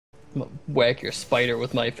I'm gonna whack your spider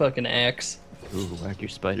with my fucking axe. Ooh, whack your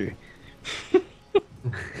spider.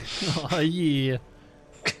 Oh yeah.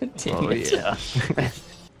 Damn Oh it. yeah.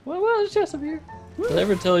 Well, it's just up here. Did I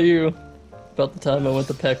ever tell you about the time I went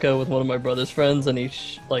to Pecco with one of my brother's friends and he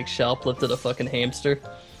like shoplifted a fucking hamster?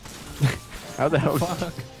 How the hell?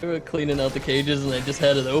 Fuck. We were cleaning out the cages and they just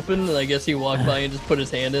had it open, and I guess he walked by and just put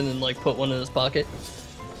his hand in and like put one in his pocket.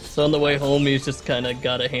 So on the way home, he's just kind of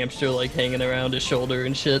got a hamster like hanging around his shoulder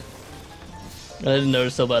and shit. And I didn't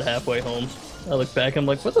notice till about halfway home. I look back, I'm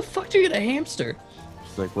like, what the fuck did you get a hamster?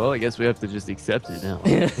 It's like, well, I guess we have to just accept it now.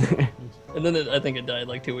 And then I think it died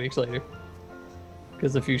like 2 weeks later.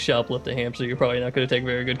 Because if you shoplift a hamster, you're probably not going to take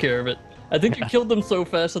very good care of it. I think you killed them so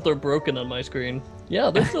fast that they're broken on my screen. Yeah,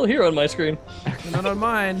 they're still here on my screen. Not on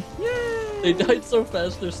mine. Yay! They died so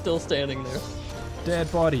fast, they're still standing there.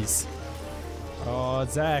 Dead bodies. Oh,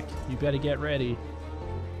 Zach, you better get ready.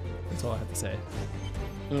 That's all I have to say.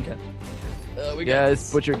 Okay. We Yeah, got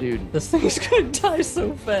it's Butcher Dude. this thing's gonna die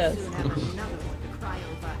so fast.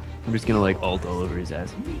 I'm just gonna like ult all over his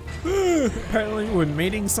ass. Apparently we're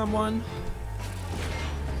meeting someone.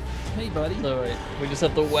 Hey, buddy. Alright, we just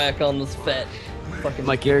have to whack on this fat fucking...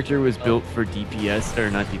 My character was built for DPS, or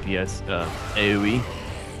not DPS, AoE,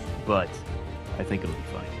 but I think it'll be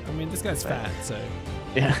fine. I mean, this guy's fat, so...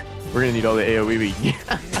 Yeah, we're gonna need all the AoE we can get.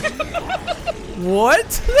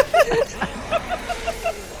 What?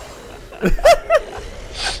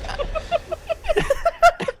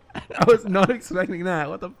 I was not expecting that.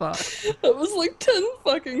 What the fuck? That was like 10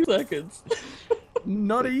 fucking seconds.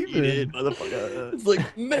 Not even. Motherfucker. It's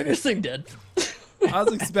like, menacing dead. I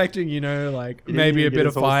was expecting, you know, like didn't maybe even a get bit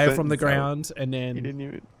his of whole fire from the sentence out. ground, and He then didn't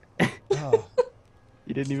even. oh,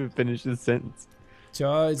 He didn't even finish his sentence.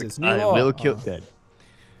 Jesus, new I law. will kill dead.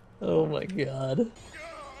 Oh my god.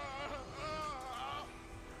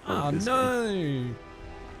 Oh This no!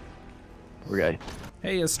 Poor guy.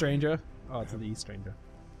 Hey, a stranger. Oh, it's the stranger.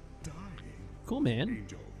 Cool, man.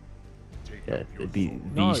 Yeah, it'd be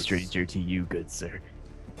the Nice. stranger to you, good sir.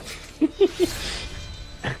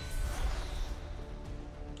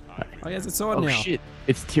 Oh, he has a sword Oh now. shit!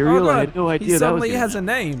 It's Oh Tyrael. I god, had no idea he that was suddenly gonna has a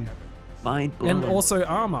name mind blown. and also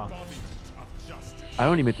armor. I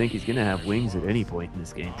don't even think he's gonna have wings at any point in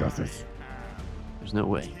this game. Justice. There's no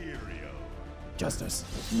way. Justice.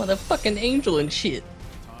 Motherfucking angel and shit.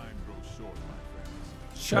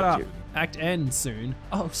 Shut Got up. you. Act ends soon.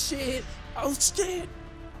 Oh shit. Oh shit.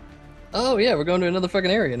 Oh yeah, we're going to another fucking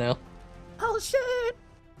area now. Oh shit.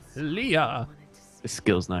 Leah. The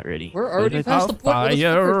skill's not ready. We're already But past the point where this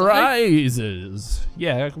Fire fucker died. rises.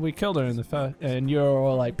 Yeah, we killed her in the first, and you're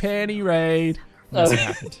all like, panty raid. Oh. Nothing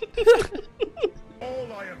happened. All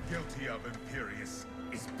I am guilty of, Imperious,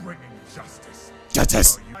 is bringing justice.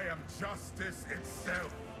 Justice. I am justice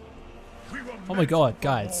itself. We were Oh my meant god, for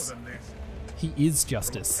guys. more than this. He is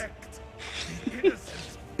justice. Protect the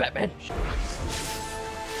innocent. Batman.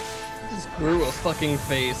 Just grew a fucking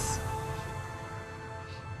face.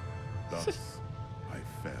 Thus, I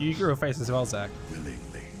fell You grew a face as well, Zach. willingly.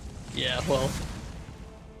 Yeah, well,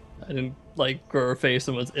 I didn't like grow her face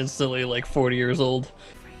and was instantly like 40 years old.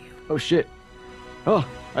 Oh shit! Oh,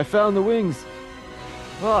 I found the wings.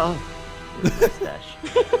 Oh, mustache.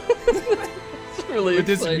 It's really With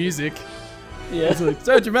this exciting. music. Yeah, It's like,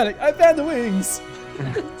 so dramatic. I found the wings.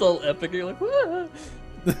 it's all epic. You're like, "Wah."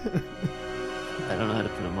 I don't know how to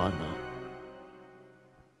put them on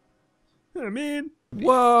though. I mean,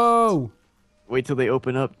 whoa. Wait till they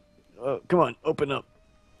open up. Oh, come on, open up.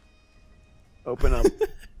 Open up.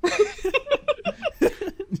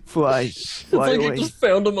 Fly It's fly like away. you just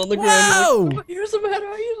found him on the ground. You're like, Whoa! "Oh, here's a man.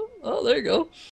 I use him." Oh, there you go.